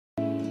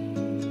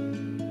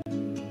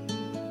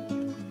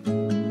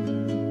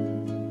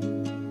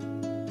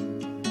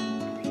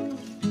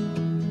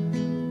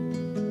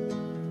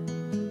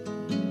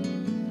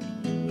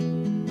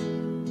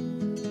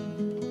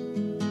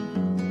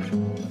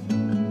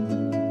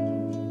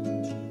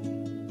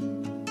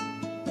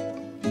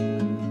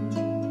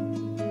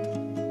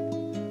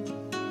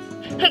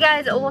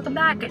Hey guys, welcome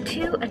back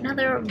to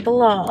another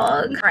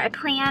vlog. I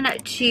plan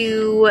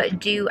to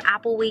do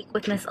apple week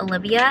with Miss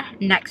Olivia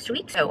next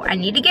week. So I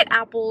need to get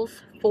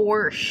apples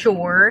for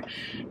sure.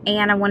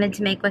 And I wanted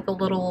to make like a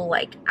little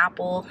like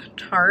apple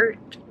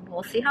tart.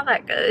 We'll see how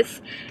that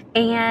goes.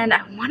 And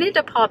I wanted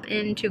to pop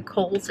into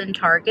Kohl's and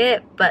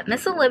Target, but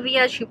Miss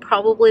Olivia, she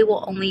probably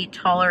will only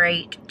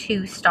tolerate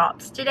 2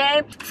 stops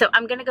today. So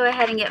I'm gonna go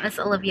ahead and get Miss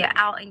Olivia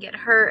out and get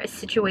her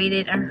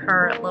situated in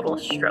her little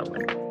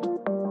stroller.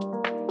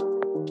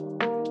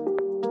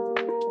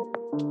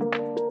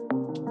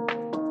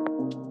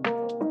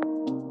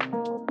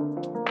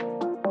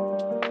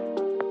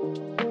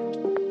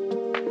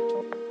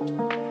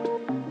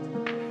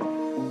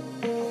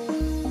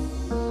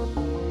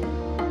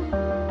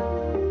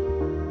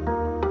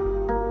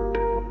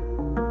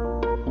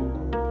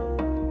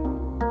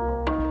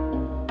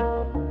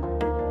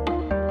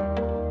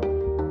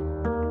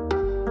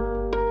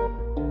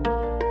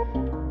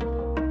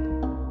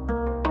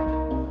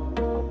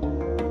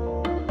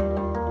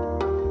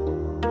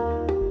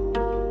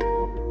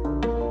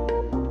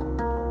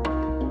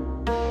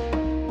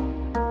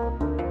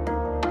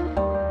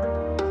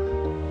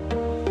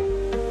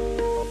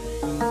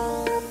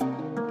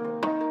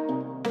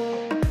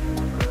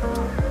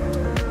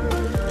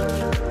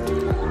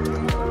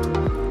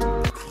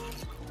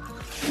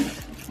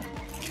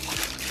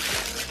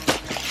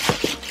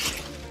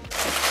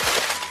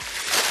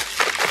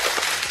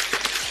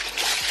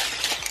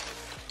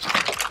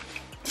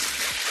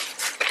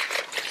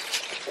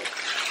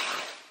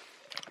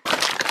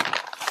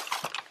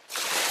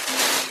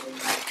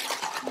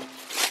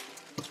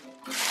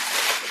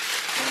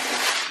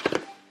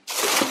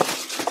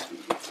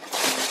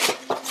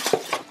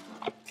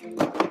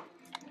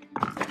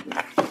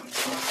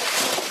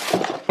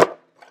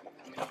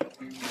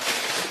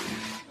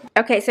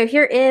 Okay, so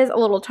here is a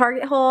little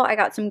Target haul. I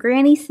got some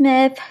Granny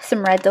Smith,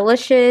 some Red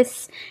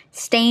Delicious,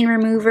 stain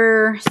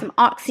remover, some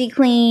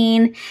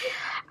OxyClean.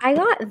 I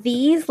got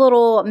these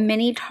little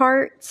mini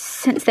tarts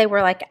since they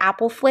were like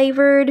apple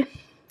flavored.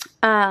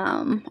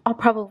 I'll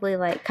probably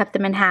like cut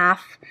them in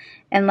half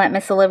and let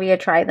Miss Olivia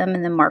try them,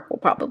 and then Mark will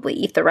probably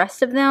eat the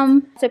rest of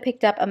them. So I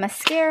picked up a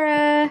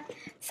mascara,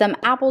 some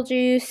apple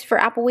juice for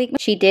Apple Week.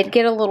 She did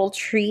get a little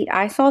treat.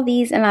 I saw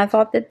these and I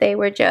thought that they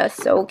were just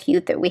so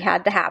cute that we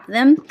had to have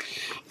them.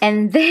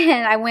 And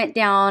then I went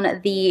down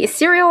the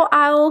cereal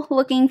aisle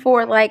looking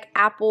for like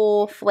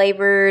apple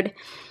flavored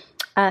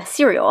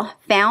cereal.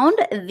 Found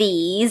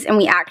these, and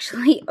we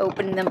actually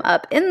opened them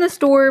up in the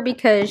store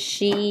because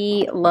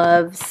she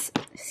loves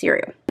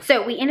cereal.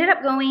 So we ended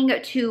up going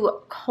to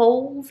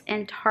Kohl's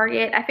and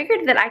Target. I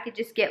figured that I could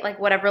just get like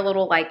whatever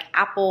little like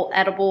apple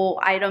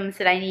edible items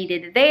that I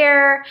needed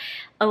there.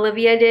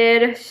 Olivia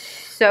did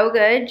so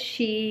good.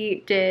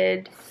 She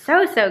did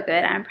so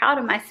good. I'm proud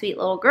of my sweet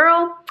little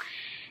girl.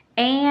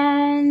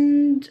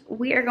 And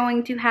we are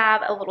going to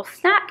have a little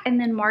snack,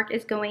 and then Mark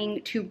is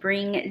going to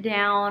bring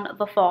down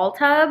the fall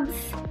tubs.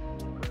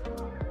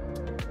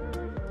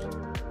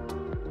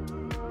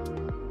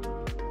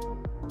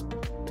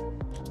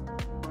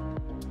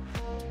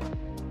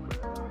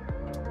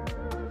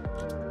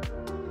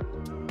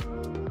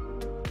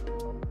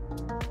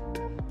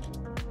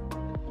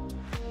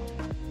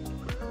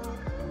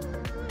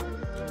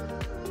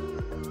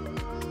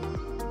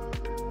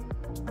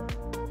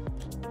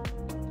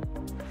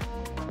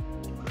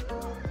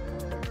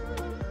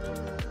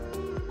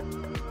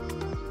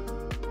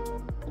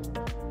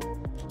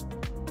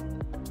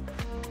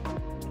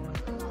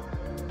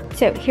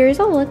 So here's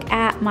a look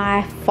at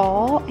my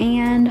fall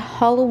and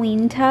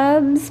Halloween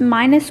tubs.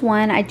 Minus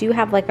one, I do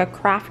have like a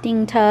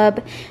crafting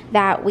tub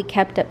that we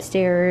kept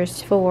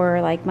upstairs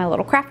for like my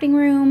little crafting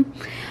room.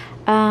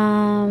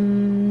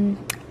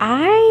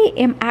 I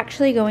am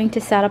actually going to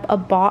set up a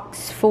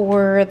box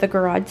for the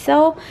garage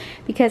sale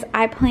because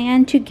I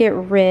plan to get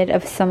rid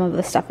of some of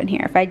the stuff in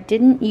here. If I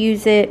didn't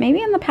use it,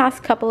 maybe in the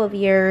past couple of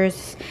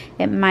years,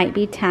 it might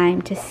be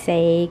time to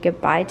say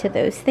goodbye to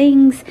those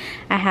things.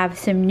 I have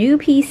some new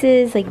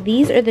pieces, like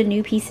these are the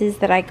new pieces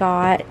that I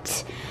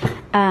got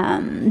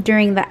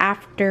during the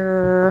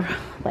after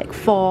like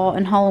fall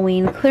and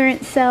Halloween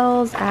clearance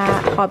sales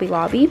at Hobby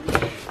Lobby.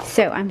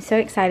 So I'm so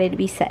excited to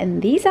be setting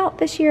these out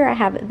this year. I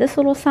have this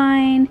little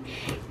sign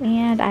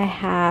and I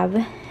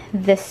have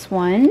this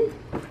one.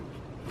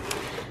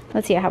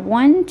 Let's see, I have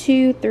 1,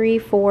 2, 3,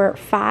 4,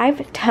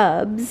 5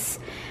 tubs.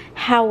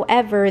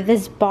 However,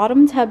 this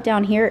bottom tub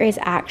down here is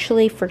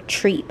actually for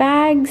treat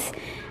bags.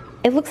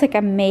 It looks like I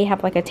may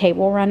have like a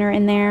table runner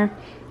in there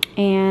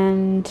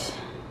and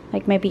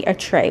like maybe a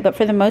tray, but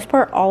for the most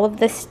part all of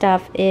this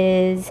stuff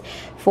is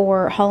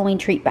for Halloween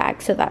treat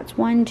bags. So that's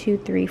 1, 2,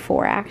 3,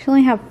 4. I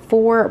actually have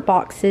 4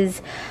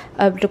 boxes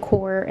of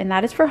decor, and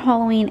that is for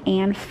Halloween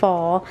and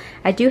fall.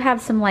 I do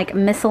have some like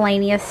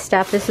miscellaneous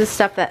stuff. This is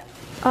stuff that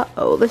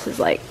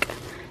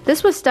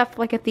this was stuff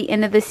like at the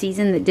end of the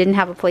season that didn't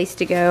have a place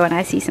to go, and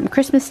I see some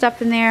Christmas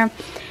stuff in there.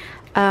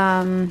 So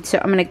I'm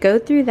gonna go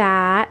through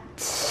that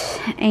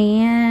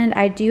And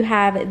I do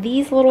have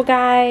these little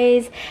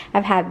guys.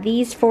 I've had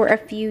these for a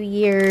few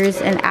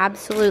years and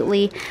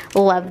absolutely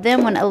love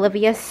them. When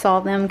Olivia saw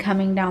them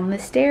coming down the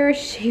stairs,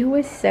 she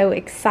was so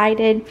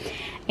excited.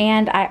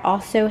 And I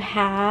also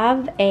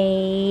have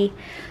a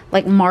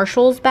like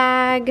Marshall's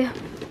bag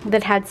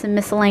that had some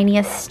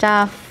miscellaneous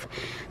stuff.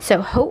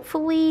 So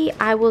hopefully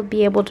I will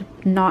be able to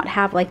not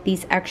have like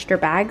these extra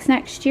bags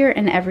next year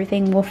and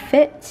everything will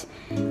fit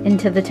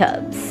into the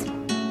tubs.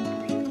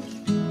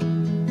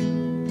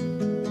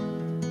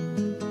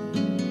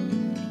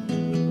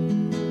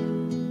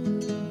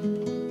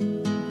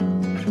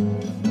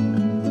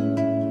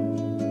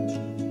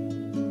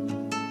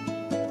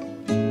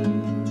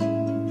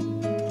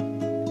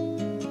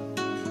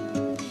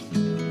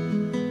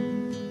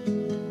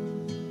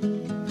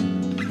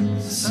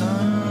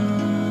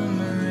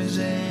 Summer's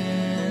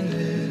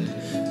ended,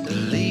 the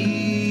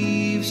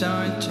leaves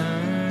are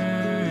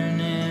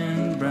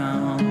turning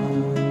brown.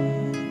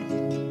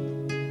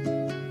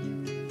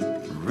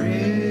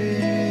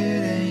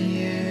 Red and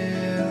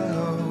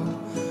yellow,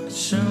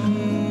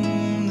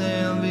 soon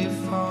they'll be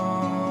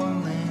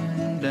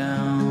falling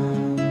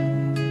down.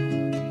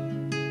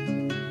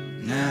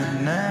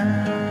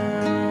 Now,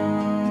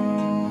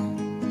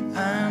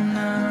 I'm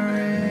not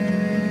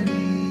ready,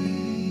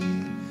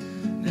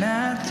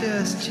 not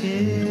just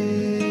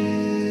yet.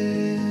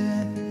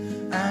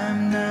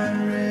 I'm not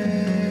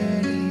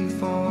ready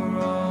for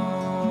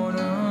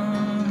autumn.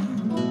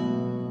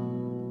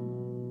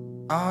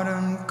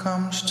 Autumn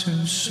comes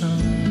too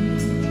soon.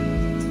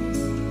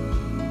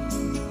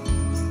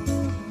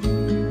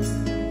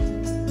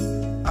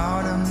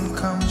 Autumn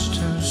comes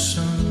too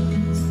soon.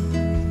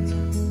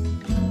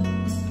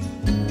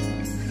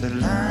 The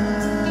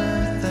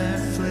light that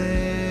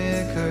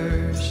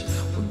flickers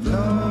will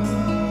blow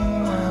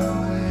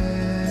away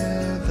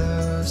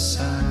the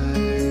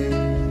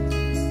side,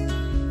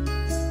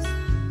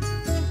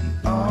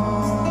 and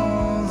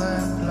all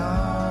that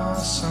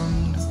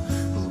blossomed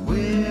will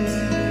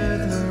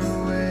wither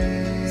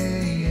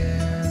away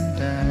and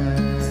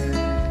die.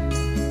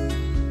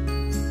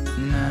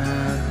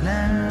 Not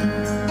now,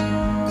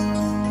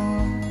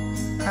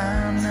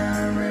 I'm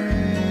not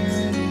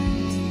ready,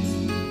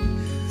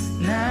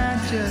 not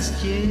just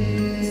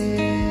yet.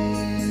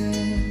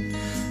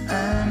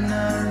 I'm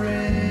not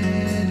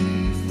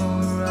ready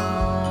for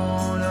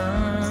autumn.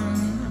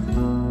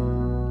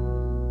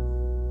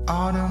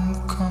 Autumn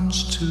comes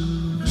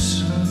too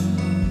soon.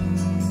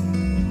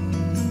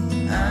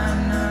 I'm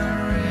not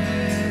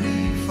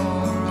ready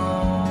for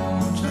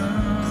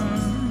autumn.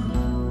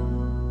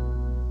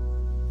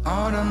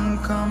 Autumn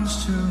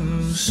comes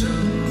too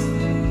soon.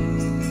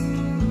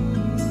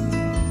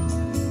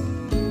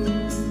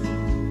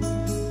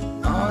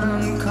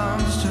 Autumn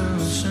comes too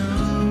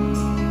soon.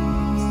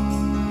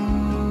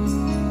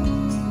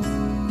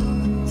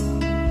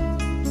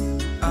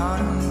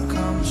 Autumn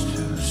comes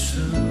too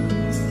soon.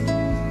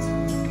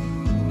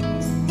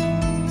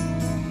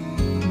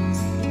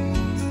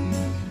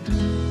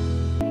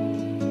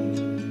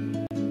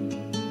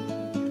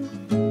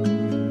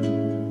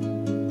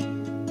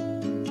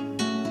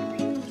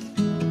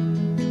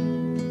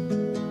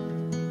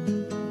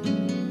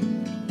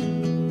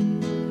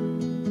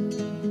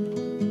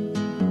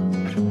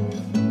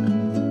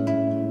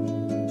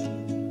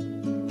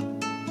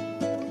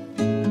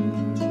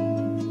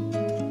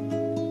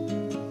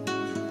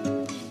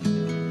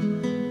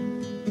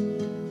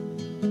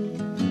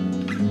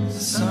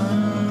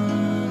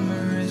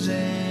 Summer's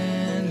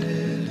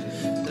ended,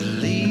 the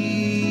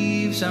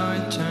leaves are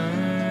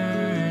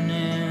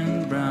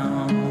turning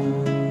brown.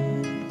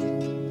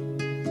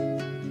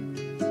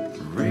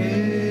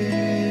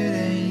 Red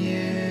and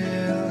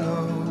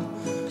yellow,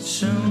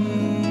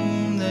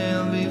 soon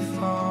they'll be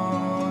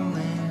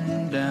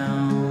falling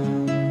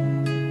down.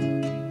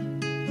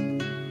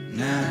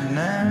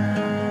 Now,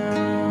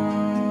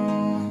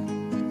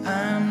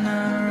 I'm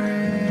not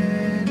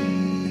ready,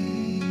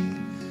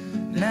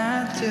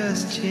 not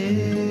just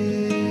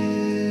yet.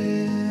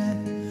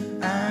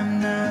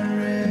 I'm not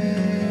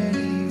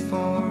ready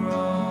for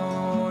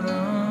autumn.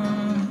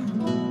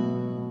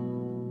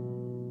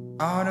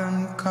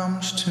 Autumn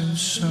comes too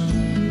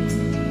soon.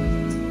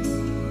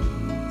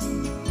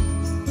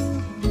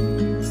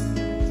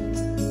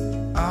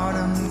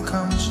 Autumn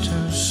comes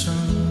too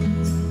soon.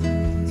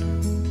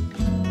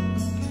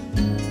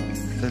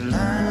 The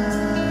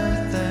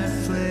light that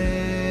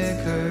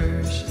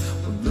flickers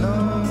will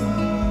blow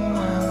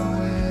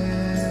away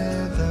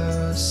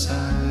the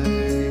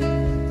side,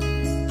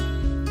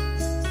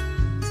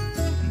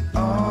 and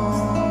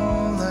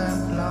all that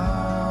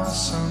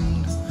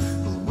blossomed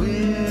will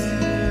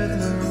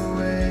wither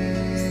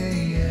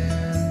away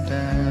and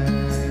die.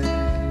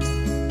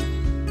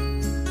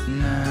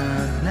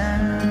 Not now,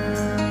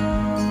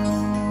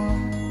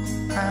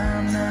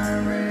 I'm not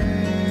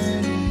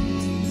ready,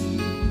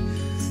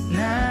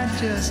 not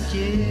just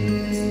yet.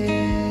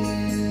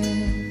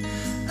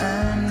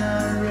 I'm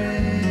not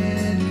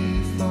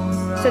ready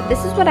for So So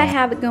this is what I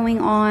have going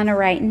on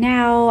right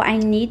now. I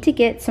need to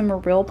get some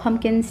real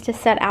pumpkins to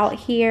set out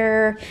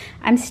here.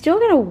 I'm still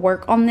gonna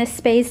work on this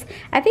space.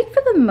 I think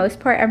for the most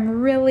part, I'm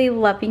really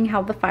loving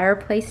how the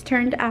fireplace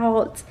turned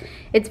out.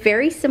 It's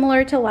very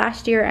similar to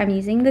last year. I'm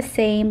using the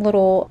same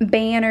little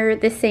banner,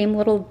 the same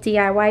little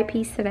DIY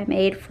piece that I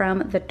made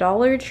from the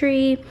Dollar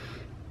Tree.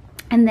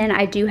 And then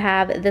I do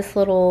have this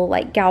little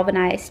like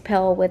galvanized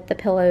pail with the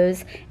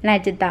pillows, and I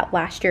did that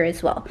last year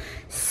as well.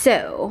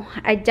 So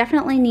I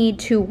definitely need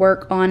to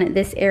work on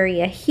this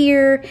area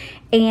here.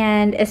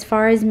 And as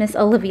far as Miss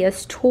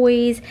Olivia's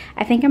toys,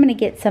 I think I'm gonna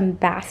get some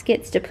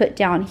baskets to put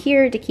down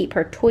here to keep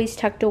her toys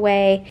tucked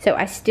away. So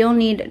I still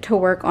need to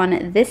work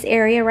on this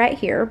area right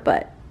here,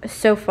 but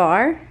so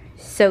far,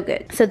 so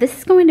good. So this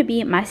is going to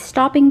be my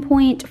stopping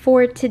point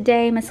for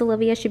today. Miss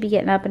Olivia should be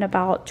getting up in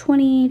about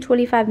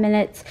 20-25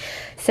 minutes.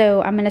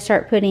 So I'm going to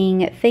start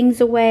putting things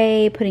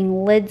away,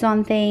 putting lids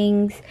on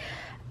things,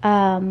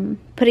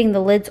 putting the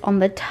lids on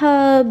the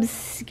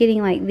tubs,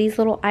 getting like these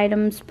little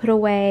items put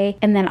away,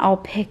 and then I'll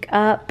pick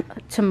up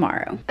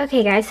tomorrow.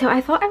 Okay guys, so I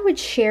thought I would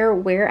share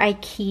where I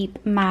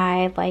keep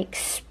my like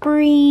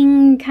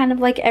spring kind of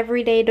like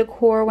everyday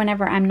decor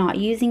whenever I'm not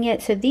using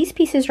it. So these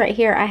pieces right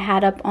here I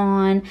had up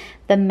on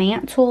the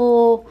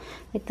mantle,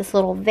 like this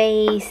little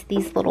vase,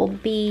 these little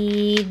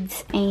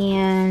beads,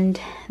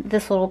 and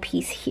this little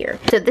piece here.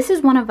 So this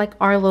is one of like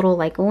our little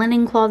like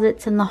linen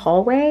closets in the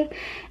hallway,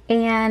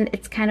 and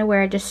it's kind of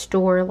where I just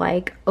store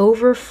like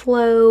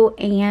overflow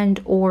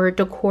and or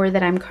decor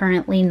that I'm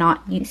currently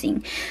not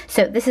using.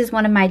 So this is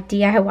one of my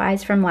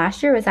DIYs from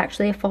last year. It was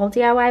actually a fall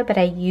DIY, but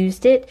I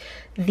used it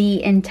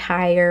the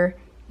entire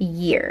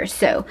year.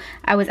 So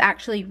I was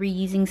actually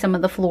reusing some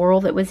of the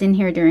floral that was in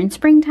here during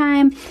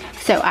springtime.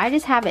 So I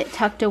just have it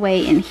tucked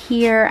away in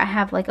here. I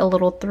have like a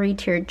little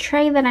 3-tiered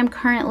tray that I'm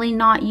currently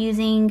not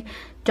using.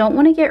 Don't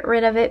want to get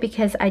rid of it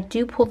because I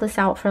do pull this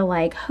out for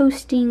like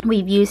hosting.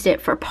 We've used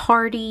it for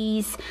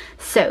parties.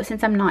 So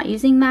since I'm not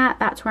using that,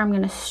 that's where I'm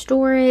going to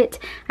store it.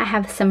 I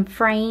have some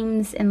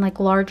frames and like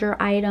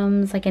larger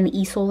items, like an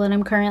easel that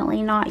I'm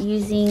currently not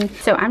using.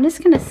 So I'm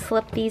just going to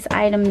slip these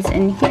items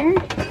in here.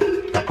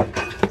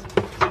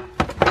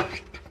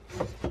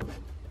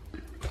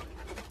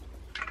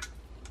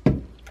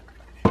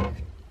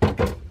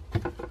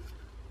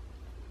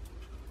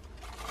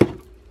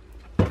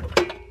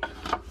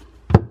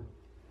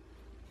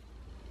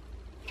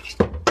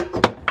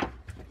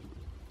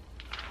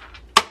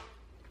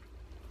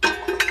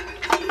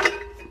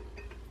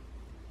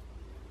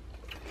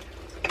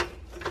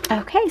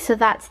 Okay, so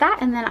that's that,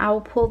 and then I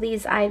will pull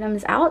these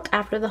items out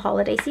after the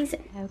holiday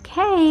season.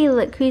 Okay,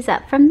 look who's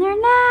up from their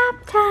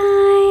nap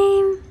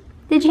time.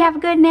 Did you have a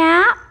good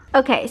nap?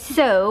 Okay,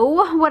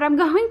 so what I'm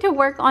going to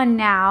work on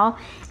now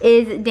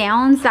is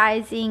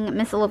downsizing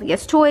Miss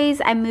Olivia's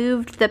toys. I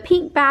moved the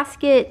pink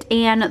basket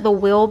and the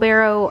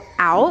wheelbarrow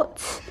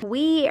out.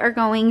 We are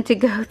going to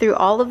go through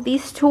all of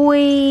these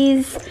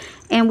toys,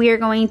 and we are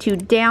going to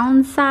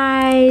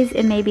downsize,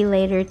 and maybe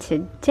later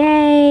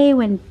today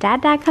when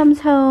Dada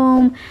comes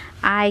home,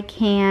 I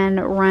can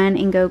run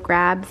and go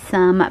grab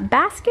some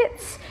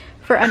baskets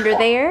for under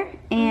there,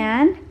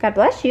 and God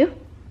bless you,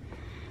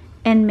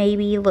 and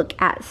maybe look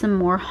at some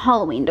more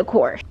Halloween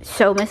decor.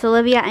 So Miss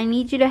Olivia, I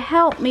need you to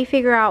help me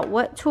figure out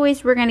what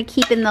toys we're gonna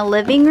keep in the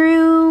living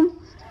room.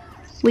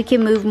 We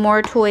can move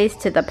more toys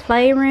to the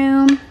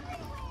playroom.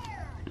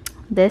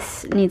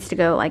 This needs to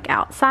go like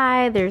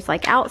outside. There's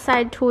like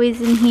outside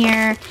toys in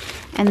here.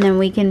 And then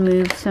we can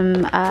move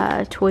some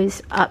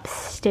toys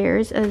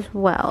upstairs as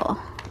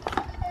well.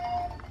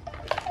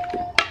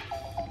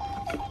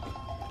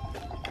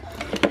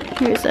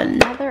 Here's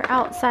another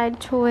outside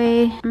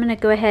toy. I'm gonna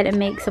go ahead and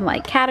make some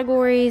like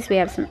categories. We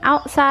have some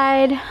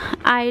outside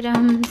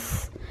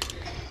items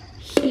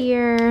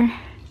here.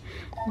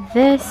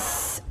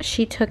 This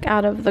she took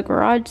out of the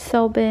garage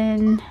sale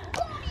bin.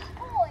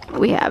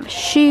 We have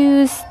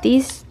shoes.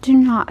 These do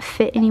not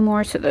fit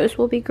anymore, so those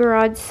will be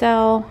garage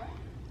sale.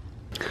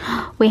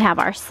 We have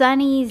our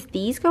sunnies.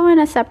 These go in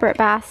a separate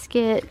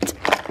basket.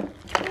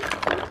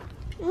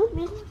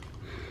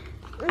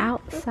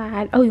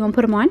 Outside. Oh, you want to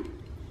put them on?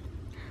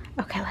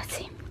 Okay, let's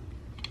see.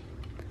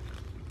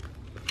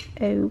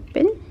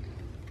 Open.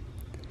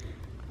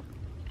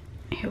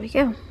 Here we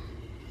go.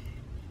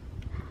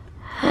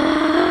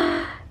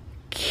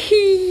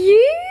 Cutie!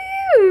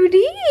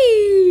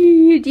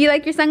 Do you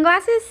like your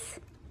sunglasses?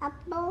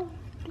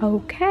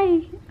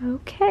 Okay,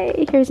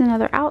 okay. Here's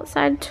another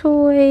outside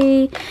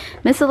toy.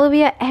 Miss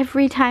Olivia,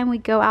 every time we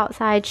go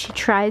outside, she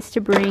tries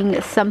to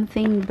bring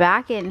something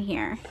back in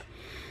here.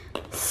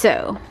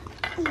 So,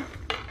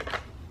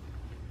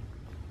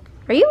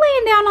 are you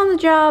laying down on the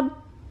job?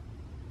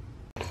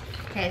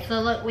 Okay,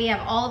 so look, we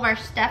have all of our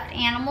stuffed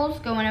animals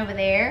going over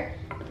there.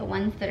 The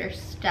ones that are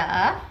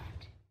stuffed.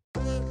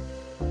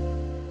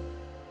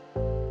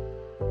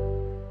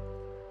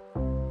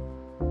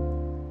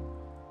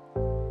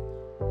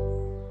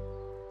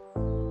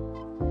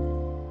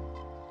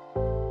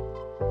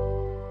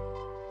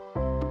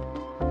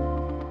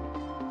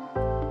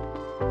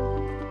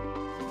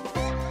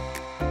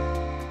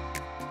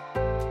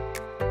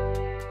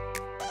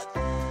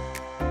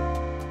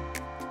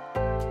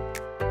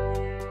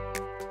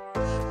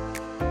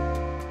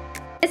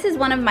 this is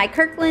one of my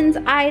Kirkland's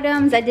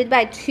items. I did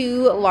buy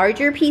 2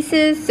 larger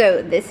pieces,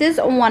 so this is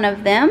one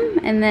of them.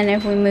 And then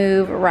if we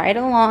move right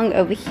along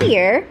over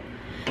here,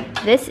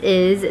 this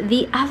is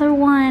the other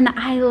one.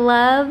 I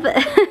love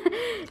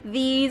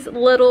these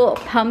little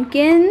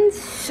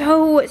pumpkins.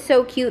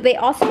 So cute. They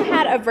also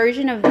had a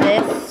version of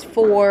this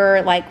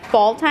for like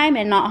fall time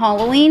and not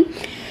Halloween.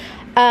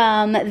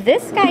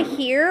 This guy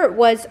here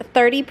was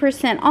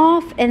 30%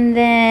 off, and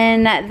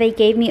then they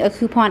gave me a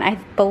coupon. I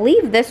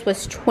believe this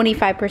was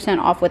 25%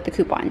 off with the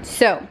coupon.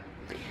 So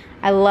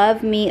I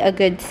love me a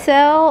good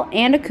sale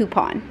and a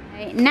coupon.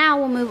 Right, now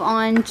we'll move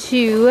on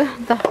to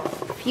the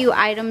few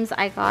items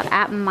I got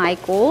at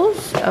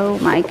Michael's. Oh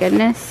my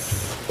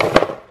goodness.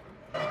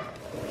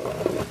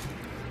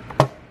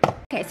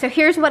 Okay, so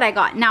here's what I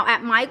got. Now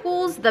at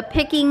Michael's, the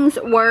pickings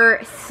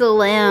were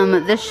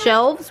slim. The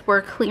shelves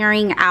were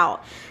clearing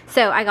out.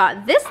 So I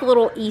got this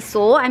little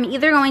easel. I'm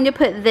either going to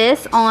put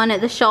this on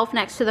the shelf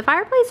next to the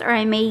fireplace, or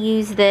I may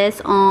use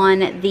this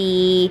on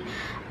the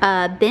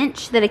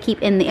bench that I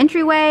keep in the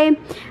entryway.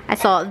 I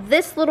saw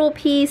this little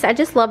piece. I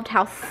just loved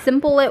how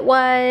simple it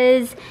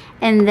was.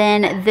 And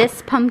then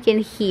this pumpkin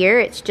here,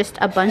 it's just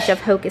a bunch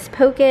of hocus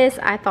pocus.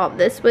 I thought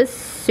this was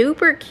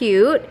super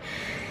cute.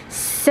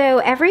 So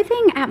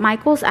everything at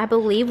Michael's, I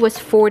believe, was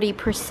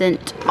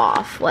 40%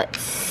 off. Let's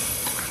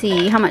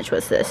see, how much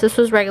was this? This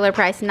was regular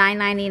price,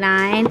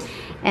 $9.99,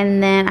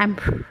 and then I'm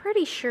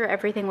pretty sure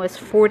everything was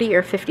 40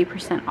 or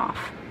 50%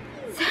 off.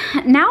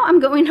 Now I'm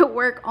going to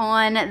work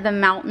on the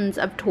mountains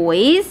of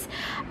toys.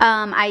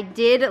 I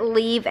did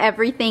leave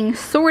everything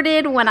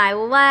sorted when I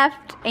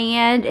left,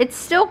 and it's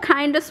still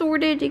kind of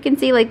sorted. You can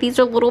see like these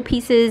are little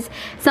pieces.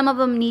 Some of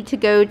them need to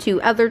go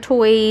to other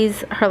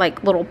toys, or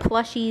like little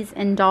plushies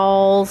and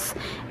dolls.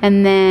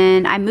 And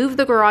then I moved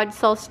the garage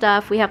sale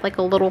stuff. We have like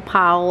a little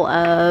pile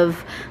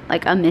of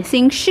like a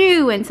missing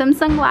shoe and some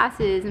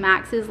sunglasses,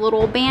 Max's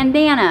little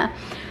bandana.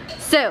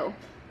 So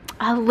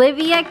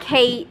Olivia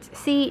Kate,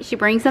 see, she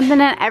brings something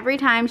in every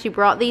time. She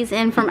brought these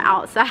in from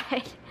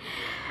outside.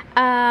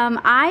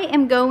 I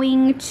am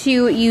going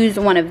to use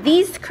one of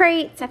these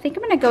crates. I think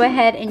I'm going to go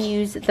ahead and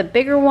use the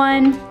bigger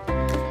one.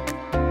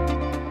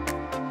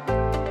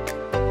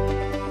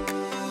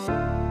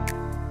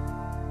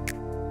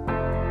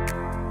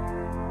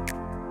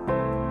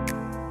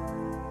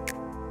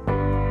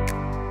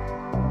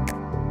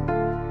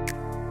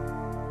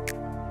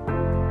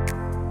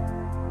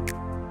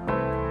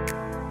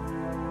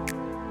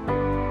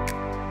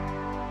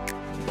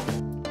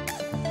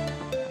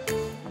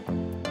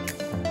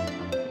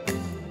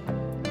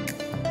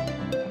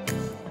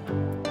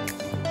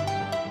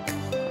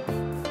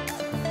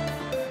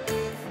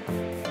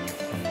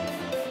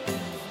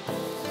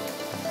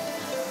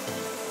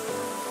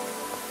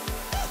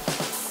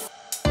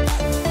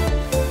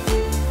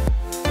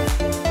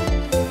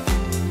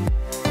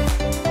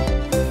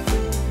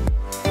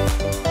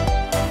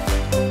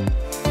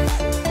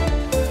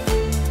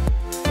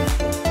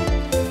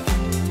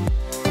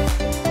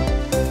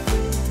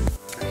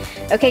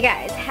 Okay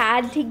guys,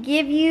 had to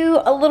give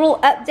you a little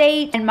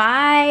update, and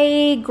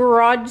my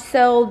garage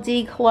sale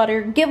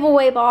declutter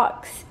giveaway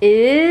box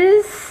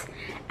is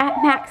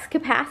at max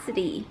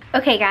capacity.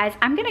 Okay guys,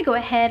 I'm gonna go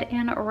ahead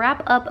and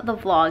wrap up the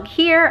vlog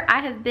here.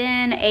 I have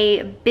been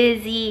a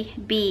busy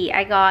bee.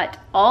 I got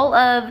all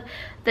of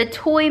the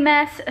toy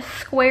mess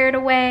squared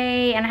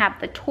away, and I have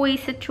the toy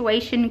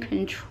situation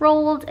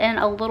controlled in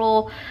a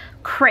little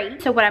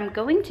crate. So what I'm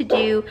going to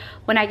do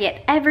when I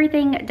get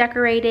everything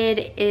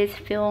decorated is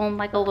film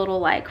like a little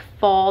like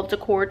fall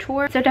decor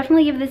tour. So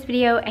definitely give this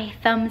video a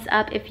thumbs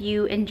up if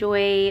you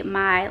enjoy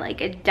my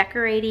like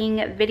decorating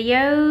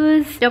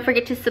videos. Don't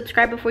forget to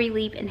subscribe before you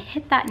leave and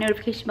hit that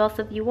notification bell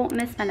so you won't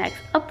miss my next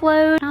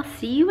upload. I'll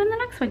see you in the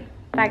next one.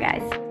 Bye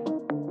guys.